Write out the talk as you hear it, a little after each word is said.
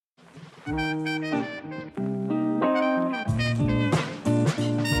Hey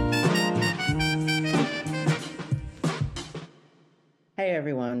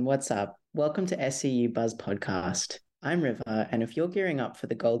everyone, what's up? Welcome to SCU Buzz Podcast. I'm River, and if you're gearing up for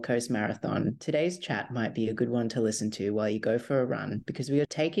the Gold Coast Marathon, today's chat might be a good one to listen to while you go for a run because we are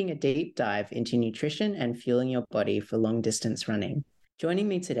taking a deep dive into nutrition and fueling your body for long distance running. Joining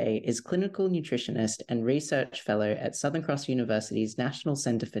me today is clinical nutritionist and research fellow at Southern Cross University's National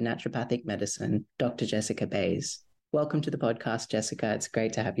Centre for Naturopathic Medicine, Dr. Jessica Bays. Welcome to the podcast, Jessica. It's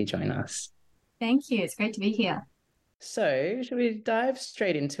great to have you join us. Thank you. It's great to be here. So, should we dive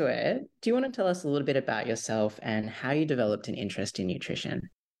straight into it? Do you want to tell us a little bit about yourself and how you developed an interest in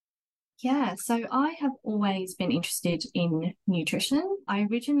nutrition? Yeah, so I have always been interested in nutrition. I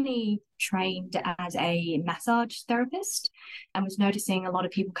originally trained as a massage therapist and was noticing a lot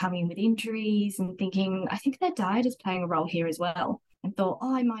of people coming in with injuries and thinking, I think their diet is playing a role here as well. And thought,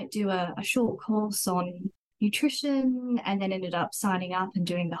 I might do a short course on nutrition, and then ended up signing up and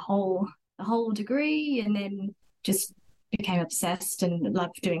doing the whole degree, and then just became obsessed and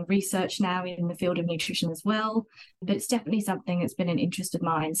love doing research now in the field of nutrition as well. But it's definitely something that's been an interest of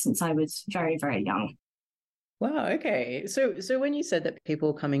mine since I was very, very young. Wow, okay. So when you said that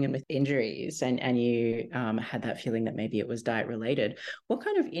people coming in with injuries and you had that feeling that maybe it was diet related, what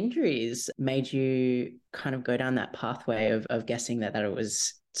kind of injuries made you kind of go down that pathway of guessing that it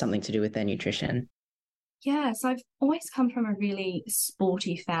was something to do with their nutrition? Yeah, so I've always come from a really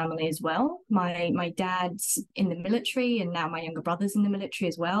sporty family as well. My dad's in the military, and now my younger brother's in the military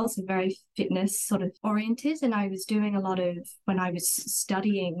as well. So very fitness sort of oriented. And I was doing a lot of, when I was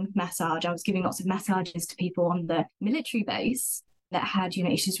studying massage, I was giving lots of massages to people on the military base that had,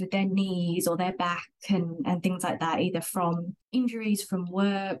 issues with their knees or their back and things like that, either from injuries from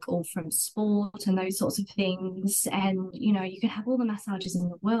work or from sport and those sorts of things. And, you can have all the massages in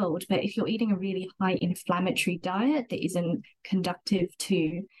the world, but if you're eating a really high inflammatory diet that isn't conducive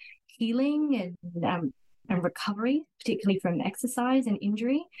to healing and recovery, particularly from exercise and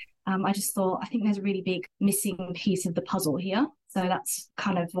injury, I just thought, I think there's a really big missing piece of the puzzle here. So that's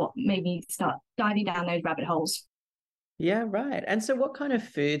kind of what made me start diving down those rabbit holes. Yeah, right. And so what kind of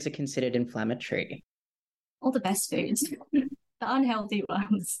foods are considered inflammatory? All the best foods, the unhealthy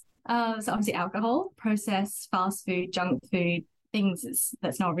ones. So obviously alcohol, processed, fast food, junk food, things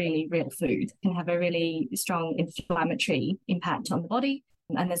that's not really real food can have a really strong inflammatory impact on the body.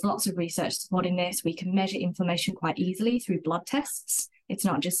 And there's lots of research supporting this. We can measure inflammation quite easily through blood tests. It's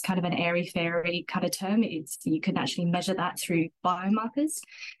not just kind of an airy-fairy kind of term. You can actually measure that through biomarkers.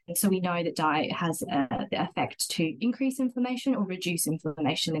 And so we know that diet has the effect to increase inflammation or reduce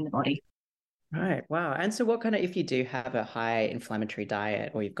inflammation in the body. Right. Wow. And so if you do have a high inflammatory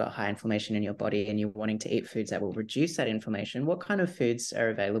diet or you've got high inflammation in your body and you're wanting to eat foods that will reduce that inflammation, what kind of foods are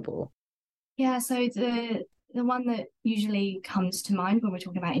available? Yeah, so the one that usually comes to mind when we're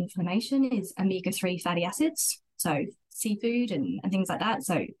talking about inflammation is omega-3 fatty acids. So seafood and things like that.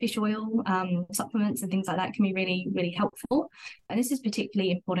 So fish oil, supplements and things like that can be really, really helpful. And this is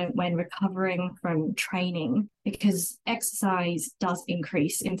particularly important when recovering from training because exercise does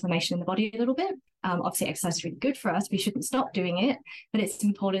increase inflammation in the body a little bit. Obviously, exercise is really good for us. We shouldn't stop doing it, but it's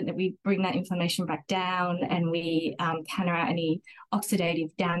important that we bring that inflammation back down and we counteract any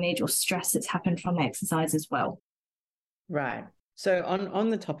oxidative damage or stress that's happened from the exercise as well. Right. So on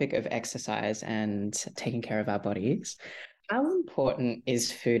the topic of exercise and taking care of our bodies, how important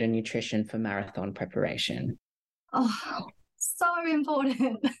is food and nutrition for marathon preparation? Oh, so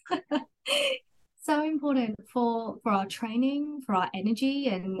important. So important for our training, for our energy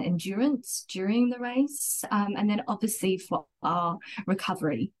and endurance during the race, and then obviously for our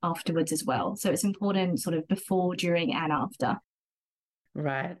recovery afterwards as well. So it's important sort of before, during, and after.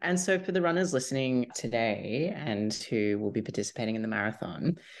 Right. And so for the runners listening today and who will be participating in the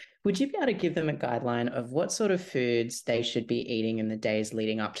marathon, would you be able to give them a guideline of what sort of foods they should be eating in the days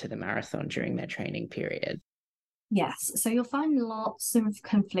leading up to the marathon during their training period? Yes. So you'll find lots of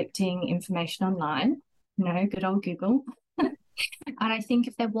conflicting information online, good old Google. And I think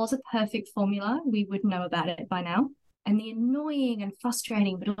if there was a perfect formula, we would know about it by now. And the annoying and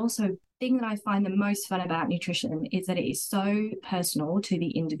frustrating, but also thing that I find the most fun about nutrition is that it is so personal to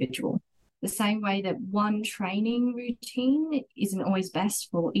the individual. The same way that one training routine isn't always best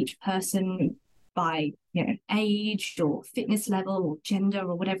for each person by, age or fitness level or gender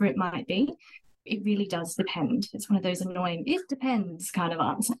or whatever it might be. It really does depend. It's one of those annoying, it depends kind of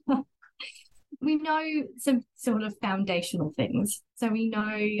answer. We know some sort of foundational things. So we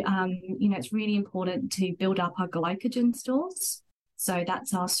know, it's really important to build up our glycogen stores. So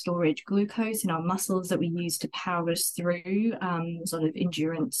that's our storage glucose in our muscles that we use to power us through sort of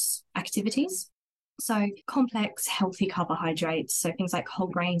endurance activities. So complex, healthy carbohydrates, so things like whole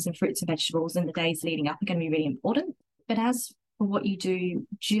grains and fruits and vegetables in the days leading up are going to be really important. But as for what you do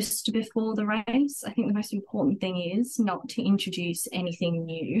just before the race, I think the most important thing is not to introduce anything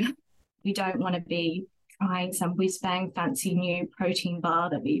new. You don't want to be trying some whiz-bang fancy new protein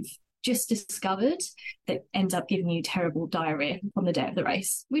bar that we've just discovered that ends up giving you terrible diarrhea on the day of the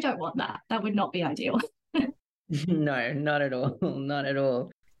race. We don't want that. That would not be ideal. No, not at all. Not at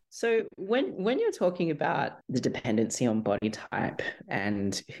all. So when you're talking about the dependency on body type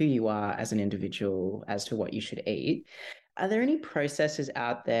and who you are as an individual as to what you should eat, are there any processes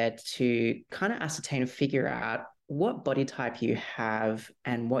out there to kind of ascertain and figure out what body type you have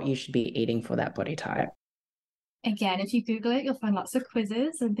and what you should be eating for that body type? Again, if you Google it, you'll find lots of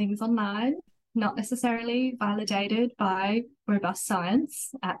quizzes and things online, not necessarily validated by robust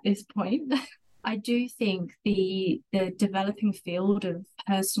science at this point. I do think the developing field of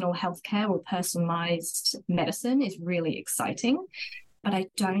personal healthcare or personalized medicine is really exciting, but I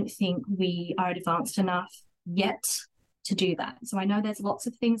don't think we are advanced enough yet to do that. So I know there's lots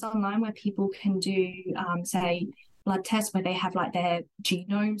of things online where people can do, say, blood tests where they have like their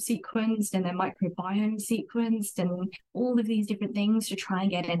genome sequenced and their microbiome sequenced and all of these different things to try and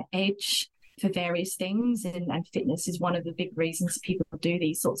get an edge for various things. And fitness is one of the big reasons people do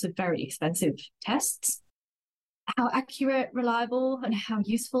these sorts of very expensive tests. How accurate, reliable, and how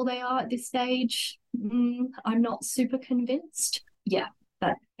useful they are at this stage, I'm not super convinced. Yeah,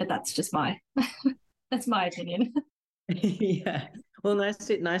 but that's just my that's my opinion. Yeah. Well, nice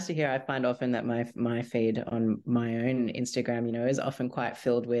to hear. I find often that my feed on my own Instagram, is often quite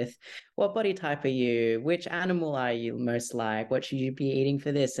filled with what body type are you? Which animal are you most like? What should you be eating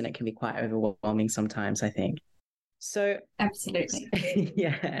for this? And it can be quite overwhelming sometimes, I think. So Absolutely.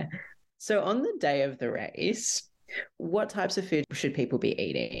 yeah. So on the day of the race, what types of food should people be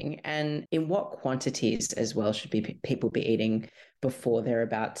eating, and in what quantities as well should people be eating before they're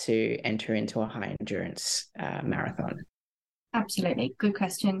about to enter into a high endurance marathon? Absolutely. Good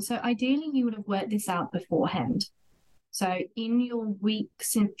question. So ideally you would have worked this out beforehand. So in your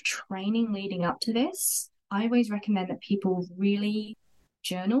weeks of training leading up to this, I always recommend that people really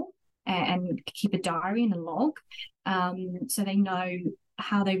journal and keep a diary and a log, so they know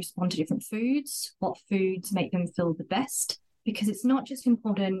how they respond to different foods, what foods make them feel the best, because it's not just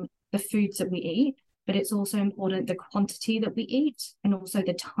important the foods that we eat, but it's also important the quantity that we eat and also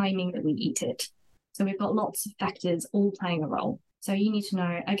the timing that we eat it. So we've got lots of factors all playing a role. So you need to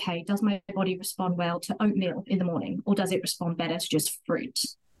know, okay, does my body respond well to oatmeal in the morning, or does it respond better to just fruit?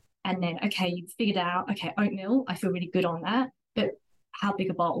 And then, okay, you've figured out, okay, oatmeal, I feel really good on that, but how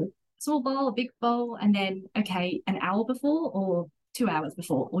big a bowl? Small bowl, a big bowl, and then, okay, an hour before or 2 hours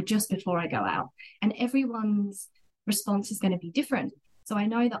before or just before I go out. And everyone's response is going to be different. So I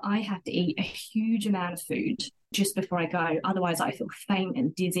know that I have to eat a huge amount of food just before I go. Otherwise, I feel faint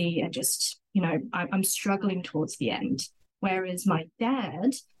and dizzy and just, I'm struggling towards the end. Whereas my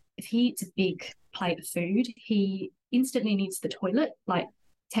dad, if he eats a big plate of food, he instantly needs the toilet, like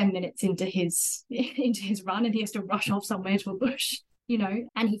 10 minutes into his run, and he has to rush off somewhere to a bush,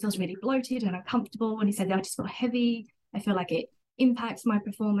 and he feels really bloated and uncomfortable. And he said, I just feel heavy. I feel like it impacts my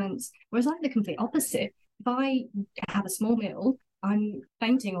performance. Whereas I'm the complete opposite. If I have a small meal, I'm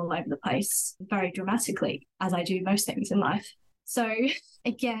fainting all over the place very dramatically, as I do most things in life. So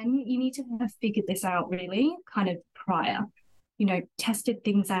again, you need to have figured this out really kind of prior, tested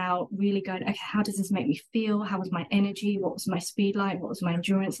things out, really going, okay, how does this make me feel? How was my energy? What was my speed like? What was my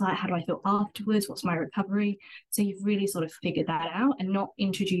endurance like? How do I feel afterwards? What's my recovery? So you've really sort of figured that out and not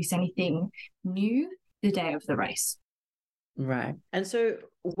introduce anything new the day of the race. Right. And so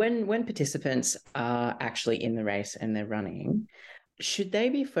when participants are actually in the race and they're running, should they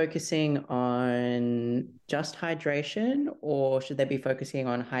be focusing on just hydration, or should they be focusing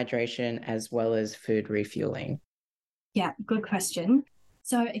on hydration as well as food refueling? Yeah, good question.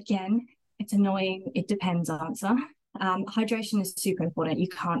 So again, it's annoying, it depends answer. Hydration is super important. You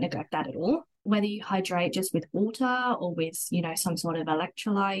can't neglect that at all. Whether you hydrate just with water or with, some sort of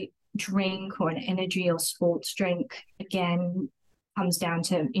electrolyte drink or an energy or sports drink, again, comes down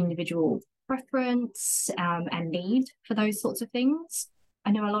to individual preference and need for those sorts of things.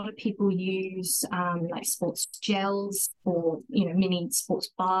 I know a lot of people use like sports gels or, mini sports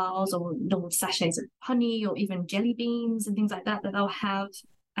bars or little sachets of honey or even jelly beans and things like that they'll have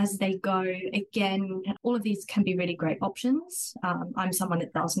as they go. Again, all of these can be really great options. I'm someone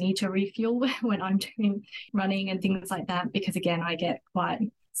that does need to refuel when I'm doing running and things like that, because again, I get quite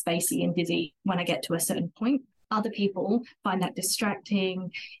spacey and dizzy when I get to a certain point. Other people find that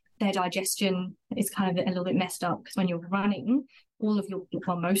distracting. Their digestion is kind of a little bit messed up because when you're running,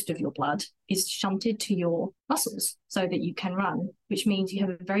 most of your blood is shunted to your muscles so that you can run, which means you have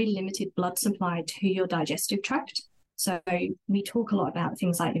a very limited blood supply to your digestive tract. So we talk a lot about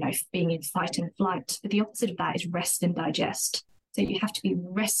things like, being in fight and flight, but the opposite of that is rest and digest. So you have to be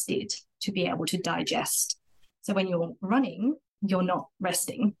rested to be able to digest. So when you're running, you're not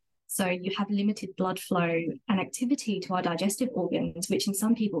resting. So you have limited blood flow and activity to our digestive organs, which in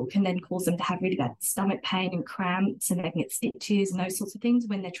some people can then cause them to have really bad stomach pain and cramps, and they can get stitches and those sorts of things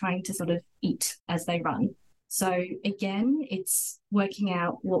when they're trying to sort of eat as they run. So again, it's working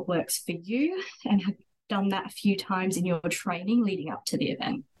out what works for you, and have done that a few times in your training leading up to the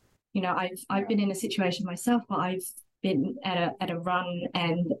event. I've been in a situation myself where I've been at a run,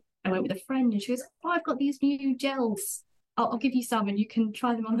 and I went with a friend, and she goes, "Oh, I've got these new gels. I'll give you some and you can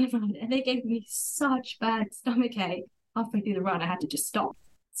try them on the run." And they gave me such bad stomachache halfway through the run, I had to just stop.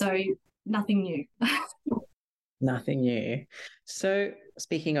 So nothing new. Nothing new. So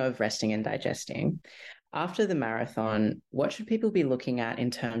speaking of resting and digesting, after the marathon, what should people be looking at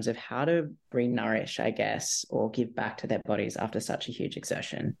in terms of how to re-nourish, I guess, or give back to their bodies after such a huge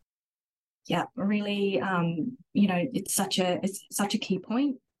exertion? Yeah, really, it's such a key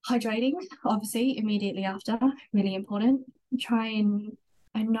point. Hydrating, obviously, immediately after, really important. I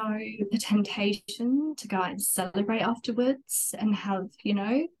know the temptation to go out and celebrate afterwards and have,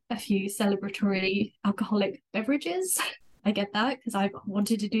 a few celebratory alcoholic beverages. I get that because I've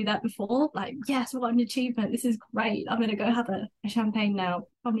wanted to do that before. Like, yes, what an achievement. This is great. I'm going to go have a champagne now.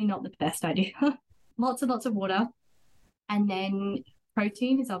 Probably not the best idea. Lots and lots of water. And then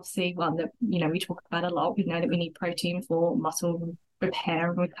protein is obviously one that, we talk about a lot. We know that we need protein for muscle repair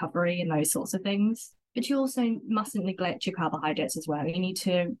and recovery and those sorts of things. But you also mustn't neglect your carbohydrates as well. You need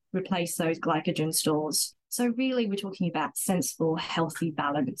to replace those glycogen stores. So really, we're talking about sensible, healthy,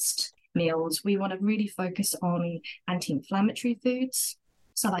 balanced meals. We want to really focus on anti-inflammatory foods.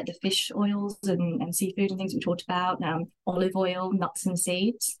 So like the fish oils and seafood and things we talked about, olive oil, nuts and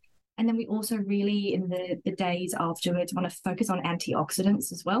seeds. And then we also really, in the days afterwards, want to focus on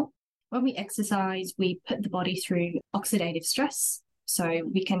antioxidants as well. When we exercise, we put the body through oxidative stress. So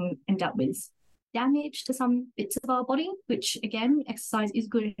we can end up with damage to some bits of our body, which again, exercise is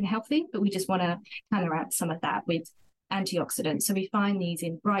good and healthy, but we just want to counteract some of that with antioxidants. So we find these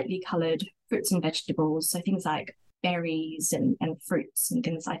in brightly coloured fruits and vegetables. So things like berries and fruits and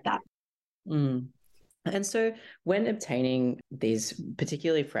things like that. Mm. And so when obtaining these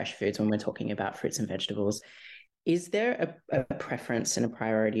particularly fresh foods, when we're talking about fruits and vegetables, is there a preference and a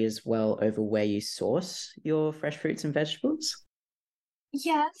priority as well over where you source your fresh fruits and vegetables?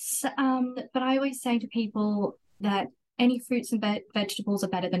 Yes, but I always say to people that any fruits and vegetables are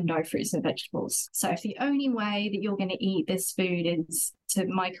better than no fruits and vegetables. So if the only way that you're going to eat this food is to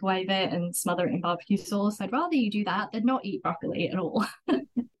microwave it and smother it in barbecue sauce, I'd rather you do that than not eat broccoli at all.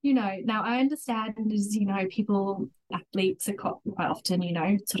 Now I understand as, people, athletes are quite often,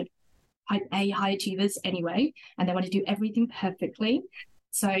 sort of high achievers anyway, and they want to do everything perfectly.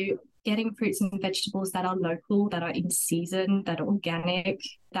 So getting fruits and vegetables that are local, that are in season, that are organic,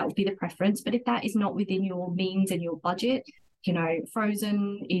 that would be the preference. But if that is not within your means and your budget,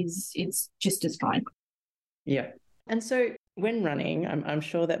 frozen is just as fine. Yeah. And so when running, I'm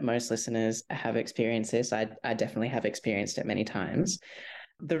sure that most listeners have experienced this. I definitely have experienced it many times.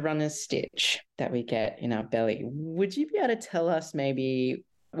 The runner's stitch that we get in our belly. Would you be able to tell us maybe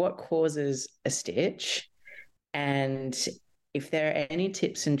what causes a stitch, and if there are any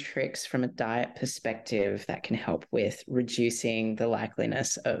tips and tricks from a diet perspective that can help with reducing the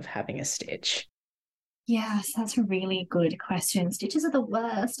likeliness of having a stitch? Yes, that's a really good question. Stitches are the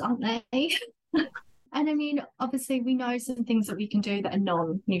worst, aren't they? And I mean, obviously, we know some things that we can do that are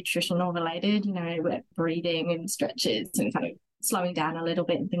non-nutritional related, with breathing and stretches and kind of slowing down a little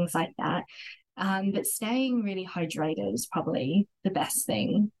bit and things like that. But staying really hydrated is probably the best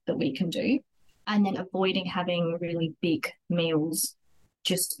thing that we can do. And then avoiding having really big meals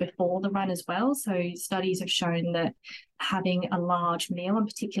just before the run as well. So studies have shown that having a large meal, and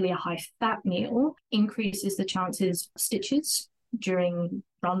particularly a high-fat meal, increases the chances of stitches during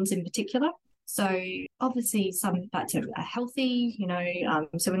runs in particular. So obviously some fats are healthy,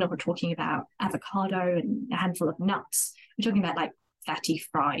 so we're not talking about avocado and a handful of nuts. We're talking about like fatty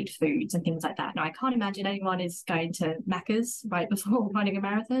fried foods and things like that. Now, I can't imagine anyone is going to Macca's right before running a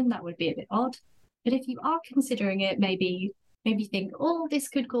marathon. That would be a bit odd. But if you are considering it, maybe think, oh, this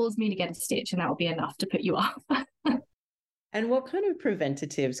could cause me to get a stitch, and that will be enough to put you off. And what kind of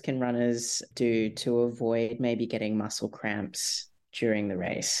preventatives can runners do to avoid maybe getting muscle cramps during the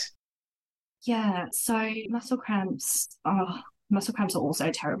race? Yeah, so muscle cramps are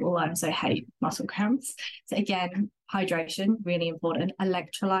also terrible. I also hate muscle cramps. So again, hydration, really important.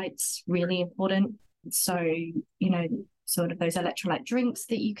 Electrolytes, really important. So, sort of those electrolyte drinks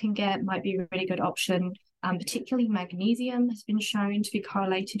that you can get might be a really good option. Particularly magnesium has been shown to be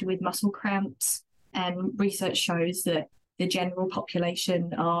correlated with muscle cramps. And research shows that the general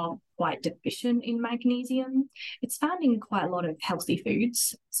population are quite deficient in magnesium. It's found in quite a lot of healthy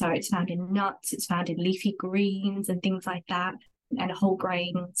foods. So it's found in nuts, it's found in leafy greens and things like that, and whole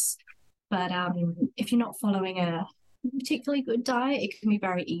grains. But if you're not following a particularly good diet, it can be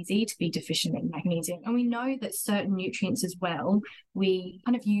very easy to be deficient in magnesium. And we know that certain nutrients as well, we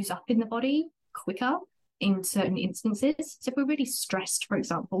kind of use up in the body quicker in certain instances. So if we're really stressed, for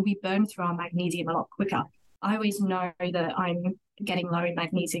example, we burn through our magnesium a lot quicker. I always know that I'm getting low in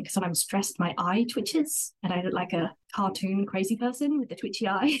magnesium because when I'm stressed, my eye twitches and I look like a cartoon crazy person with the twitchy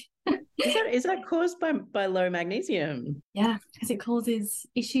eye. Is that caused by low magnesium? Yeah, because it causes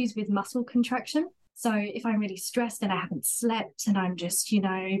issues with muscle contraction. So if I'm really stressed and I haven't slept and I'm just,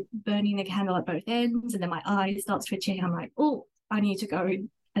 burning the candle at both ends and then my eye starts twitching, I'm like, oh, I need to go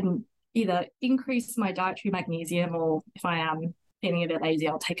and either increase my dietary magnesium, or if I am feeling a bit lazy,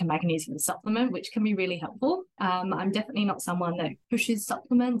 I'll take a magnesium supplement, which can be really helpful. I'm definitely not someone that pushes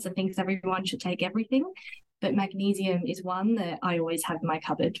supplements and thinks everyone should take everything, but magnesium is one that I always have in my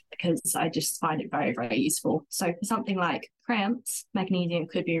cupboard because I just find it very, very useful. So for something like cramps, magnesium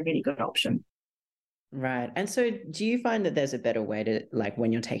could be a really good option. Right. And so do you find that there's a better way to, like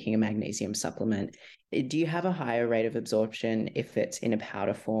when you're taking a magnesium supplement, do you have a higher rate of absorption if it's in a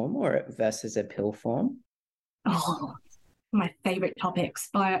powder form or versus a pill form? Oh, my favorite topics,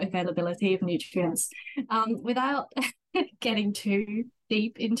 bioavailability of nutrients. Without getting too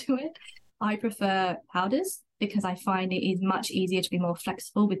deep into it, I prefer powders because I find it is much easier to be more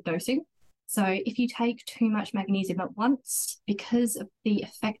flexible with dosing. So if you take too much magnesium at once, because of the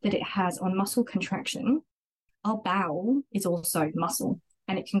effect that it has on muscle contraction, our bowel is also muscle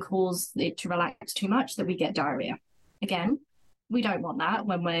and it can cause it to relax too much that we get diarrhea. Again, we don't want that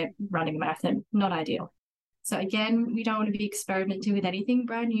when we're running a marathon, not ideal. So again, we don't want to be experimenting with anything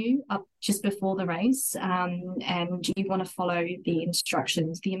brand new up just before the race. And you want to follow the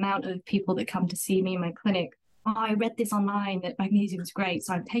instructions. The amount of people that come to see me in my clinic, oh, I read this online that magnesium is great,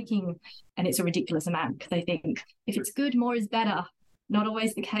 so I'm taking, and it's a ridiculous amount because they think if it's good, more is better. Not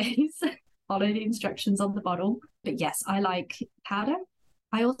always the case. Follow the instructions on the bottle. But yes, I like powder.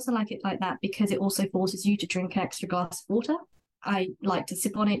 I also like it like that because it also forces you to drink an extra glass of water. I like to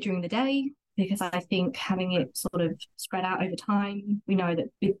sip on it during the day because I think having it sort of spread out over time, we know that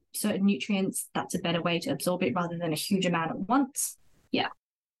with certain nutrients, that's a better way to absorb it rather than a huge amount at once. Yeah.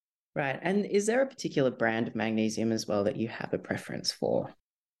 Right. And is there a particular brand of magnesium as well that you have a preference for?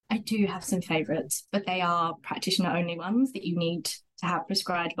 I do have some favorites, but they are practitioner-only ones that you need to have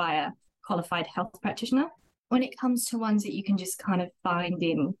prescribed by a qualified health practitioner. When it comes to ones that you can just kind of find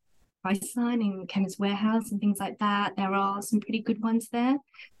in Priceline, in Chemist Warehouse and things like that, there are some pretty good ones there.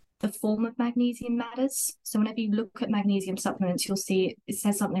 The form of magnesium matters. So whenever you look at magnesium supplements, you'll see it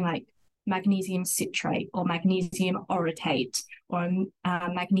says something like magnesium citrate or magnesium orotate or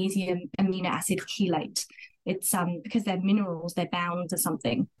magnesium amino acid chelate. It's because they're minerals, they're bound to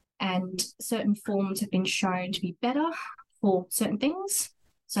something. And certain forms have been shown to be better for certain things.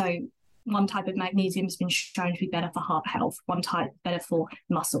 So one type of magnesium has been shown to be better for heart health, one type better for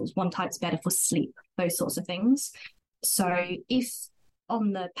muscles, one type's better for sleep, those sorts of things. So if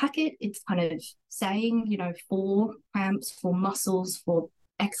on the packet it's kind of saying, for cramps, for muscles, for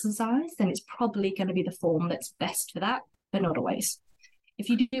exercise, then it's probably going to be the form that's best for that, but not always. If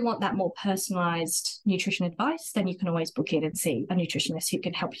you do want that more personalized nutrition advice, then you can always book in and see a nutritionist who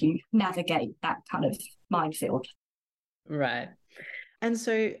can help you navigate that kind of minefield. Right. And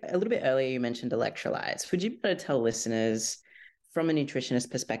so a little bit earlier, you mentioned electrolytes. Would you be able to tell listeners from a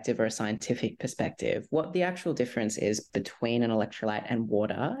nutritionist perspective or a scientific perspective what the actual difference is between an electrolyte and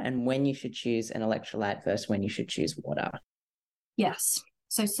water, and when you should choose an electrolyte versus when you should choose water? Yes.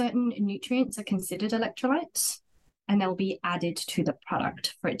 So certain nutrients are considered electrolytes and they'll be added to the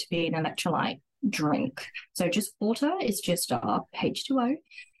product for it to be an electrolyte drink. So just water is just our H2O,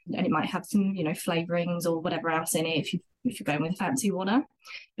 and it might have some, flavorings or whatever else in it if you're going with fancy water.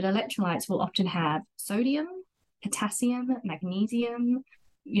 But electrolytes will often have sodium, potassium, magnesium.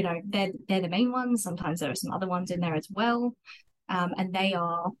 They're the main ones. Sometimes there are some other ones in there as well. And they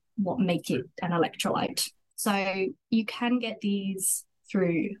are what make it an electrolyte. So you can get these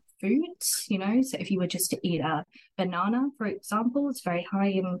through foods, so if you were just to eat a banana, for example, it's very high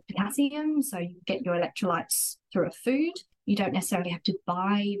in potassium. So you get your electrolytes through a food. You don't necessarily have to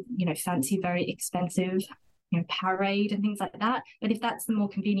buy, fancy, very expensive, Powerade and things like that. But if that's the more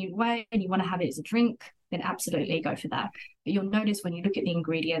convenient way and you want to have it as a drink, then absolutely go for that. But you'll notice when you look at the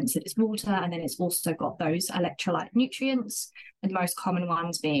ingredients that it's water, and then it's also got those electrolyte nutrients, and the most common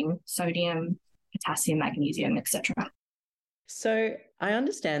ones being sodium, potassium, magnesium, etc. So I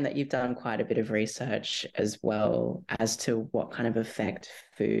understand that you've done quite a bit of research as well as to what kind of effect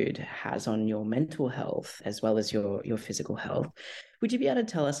food has on your mental health as well as your physical health. Would you be able to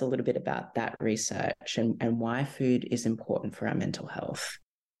tell us a little bit about that research and why food is important for our mental health?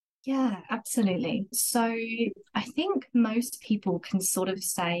 Yeah, absolutely. So I think most people can sort of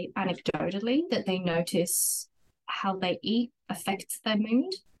say anecdotally that they notice how they eat affects their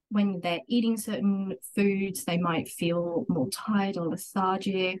mood. When they're eating certain foods, they might feel more tired or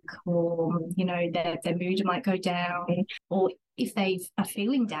lethargic, or, their mood might go down. Or if they are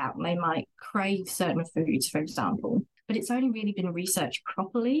feeling down, they might crave certain foods, for example. But it's only really been researched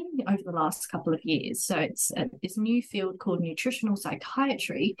properly over the last couple of years. So it's this new field called nutritional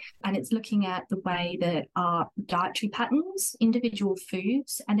psychiatry, and it's looking at the way that our dietary patterns, individual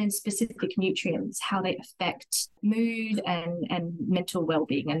foods, and then specific nutrients, how they affect mood and mental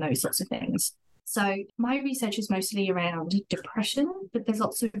well-being and those sorts of things. So my research is mostly around depression, but there's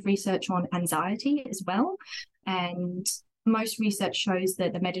lots of research on anxiety as well. And most research shows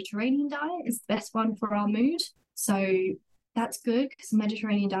that the Mediterranean diet is the best one for our mood. So that's good because the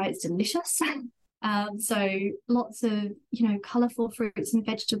Mediterranean diet is delicious. So lots of, colourful fruits and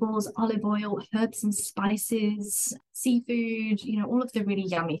vegetables, olive oil, herbs and spices, seafood, all of the really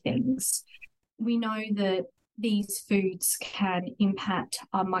yummy things. We know that these foods can impact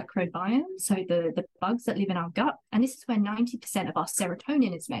our microbiome, so the bugs that live in our gut. And this is where 90% of our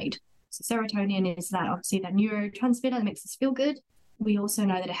serotonin is made. So serotonin is obviously that neurotransmitter that makes us feel good. We also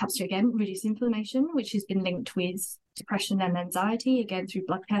know that it helps to, again, reduce inflammation, which has been linked with depression and anxiety. Again, through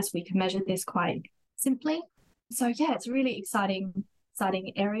blood tests, we can measure this quite simply. So, yeah, it's a really exciting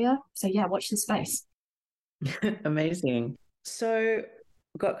area. So, yeah, watch this space. Amazing. So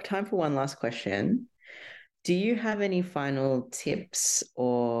we've got time for one last question. Do you have any final tips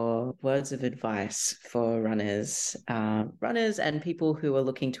or words of advice for runners and people who are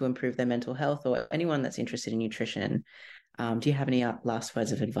looking to improve their mental health, or anyone that's interested in nutrition? Do you have any last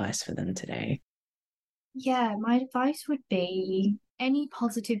words of advice for them today? Yeah, my advice would be any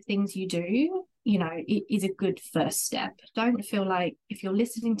positive things you do, it is a good first step. Don't feel like if you're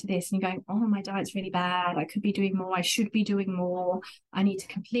listening to this and you're going, oh, my diet's really bad, I could be doing more, I should be doing more, I need to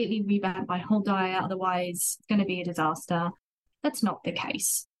completely revamp my whole diet, otherwise it's going to be a disaster. That's not the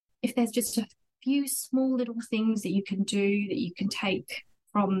case. If there's just a few small little things that you can do, that you can take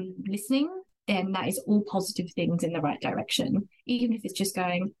from listening, then that is all positive things in the right direction. Even if it's just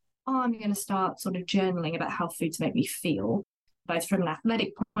going, oh, I'm going to start sort of journaling about how foods make me feel, both from an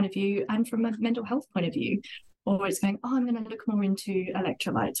athletic point of view and from a mental health point of view. Or it's going, oh, I'm going to look more into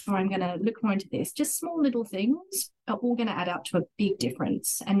electrolytes, or I'm going to look more into this. Just small little things are all going to add up to a big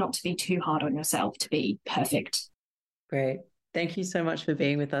difference, and not to be too hard on yourself to be perfect. Great. Thank you so much for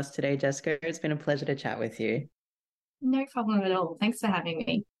being with us today, Jessica. It's been a pleasure to chat with you. No problem at all. Thanks for having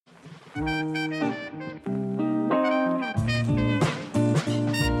me.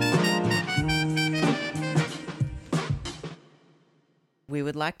 We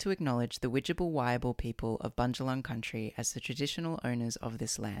would like to acknowledge the Widjabul-Waiable people of Bundjalung Country as the traditional owners of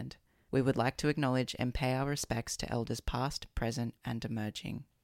this land. We would like to acknowledge and pay our respects to elders past, present and emerging.